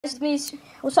It's me.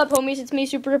 What's up, homies? It's me,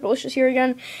 Super Delicious here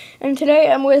again, and today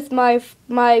I'm with one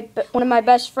of my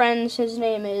best friends. His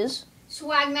name is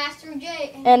Swagmaster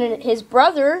J. and his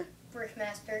brother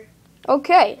Brickmaster.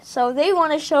 Okay, so they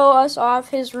want to show us off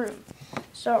his room.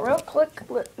 So real quick,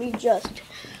 let me just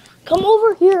come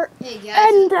over here. Hey guys.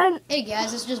 And then Hey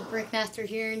guys, it's just Brickmaster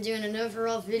here and doing an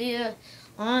overall video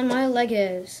on my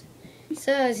Legos.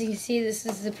 So as you can see, this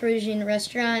is the Parisian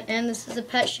restaurant and this is a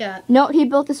pet shop. no, he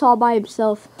built this all by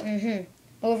himself.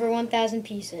 Over 1,000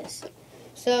 pieces.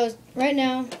 So right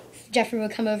now, Jeffrey will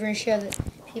come over and show the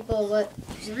people what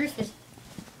his roof is.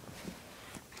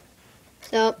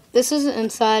 So this is the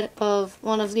inside of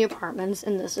one of the apartments,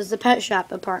 and this is the pet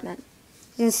shop apartment.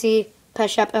 You can see pet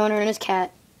shop owner and his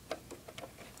cat.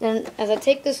 Then as I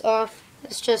take this off,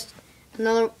 it's just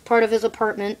another part of his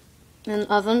apartment and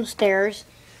oven, stairs.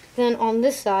 Then on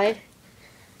this side,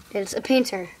 it's a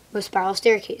painter with spiral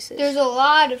staircases. There's a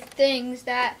lot of things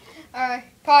that are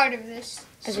part of this.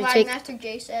 As you take- Swagmaster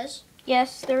J says.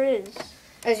 Yes, there is.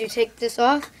 As you take this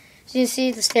off, so you can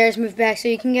see the stairs move back so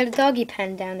you can get a doggy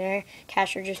pen down there,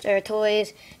 cash register,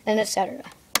 toys, and etc.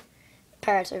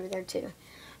 Parrots over there too.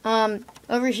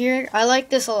 Over here, I like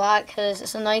this a lot because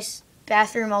it's a nice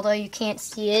bathroom, although you can't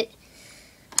see it.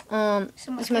 So It's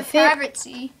much my for favorite.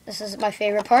 privacy. This is my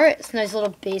favorite part. It's a nice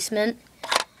little basement,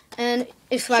 and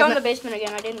it's Show him the basement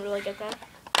again. I didn't really get that.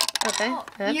 okay. Oh,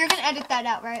 Yep. you're gonna edit that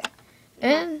out, right?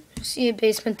 And see a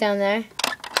basement down there.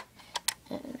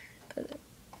 And put it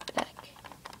back.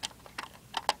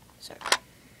 Sorry.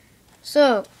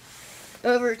 So,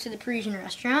 over to the Parisian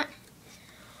restaurant.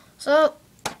 So,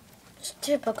 it's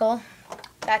typical.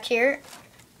 Back here,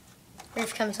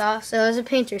 roof comes off. So, there's a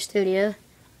painter studio.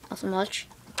 Not so much.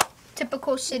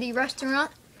 Typical city restaurant.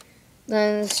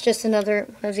 Then it's just another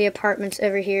one of the apartments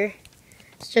over here.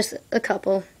 It's just a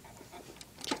couple.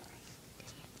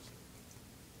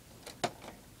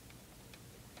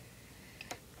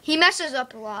 He messes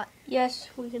up a lot. Yes,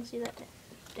 we can see that.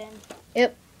 Dan.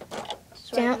 Yep.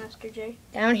 Swagmaster J.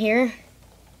 Down here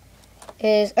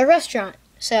is a restaurant.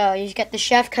 So you get the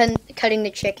chef cutting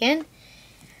the chicken.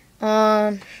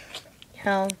 Door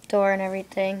and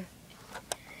everything.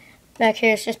 Back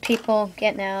here is just people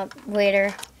getting out,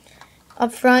 waiter.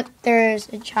 Up front there's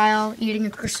a child eating a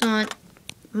croissant.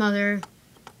 Mother.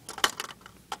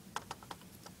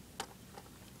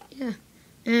 Yeah.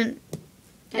 And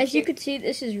As you can see,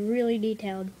 this is really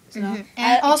detailed. So and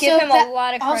I also give him that- a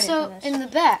lot of credit also for this. in the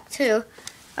back too.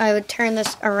 I would turn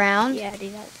this around. Yeah, do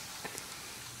that.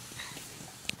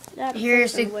 That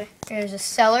Here's the the way. there's a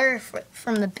cellar for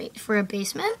a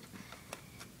basement.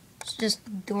 It's just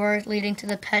the door leading to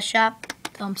the pet shop,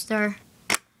 dumpster,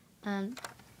 and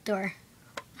door,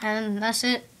 and that's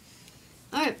it.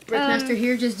 All right, Brickmaster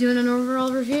here, just doing an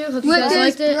overall review. Hope you With guys this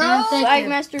liked it. bro. And thank you.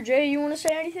 Swagmaster J, you want to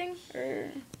say anything,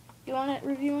 or you want to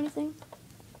review anything?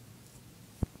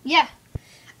 Yeah.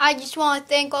 I just want to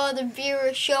thank all the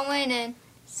viewers showing and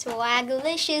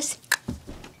Swagalicious.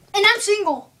 And I'm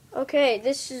single. Okay,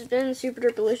 this has been Super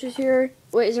Duper Delicious here.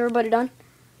 Wait, is everybody done?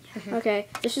 Okay,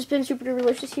 this has been Super Duper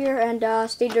Delicious here, and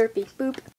stay derpy. Boop.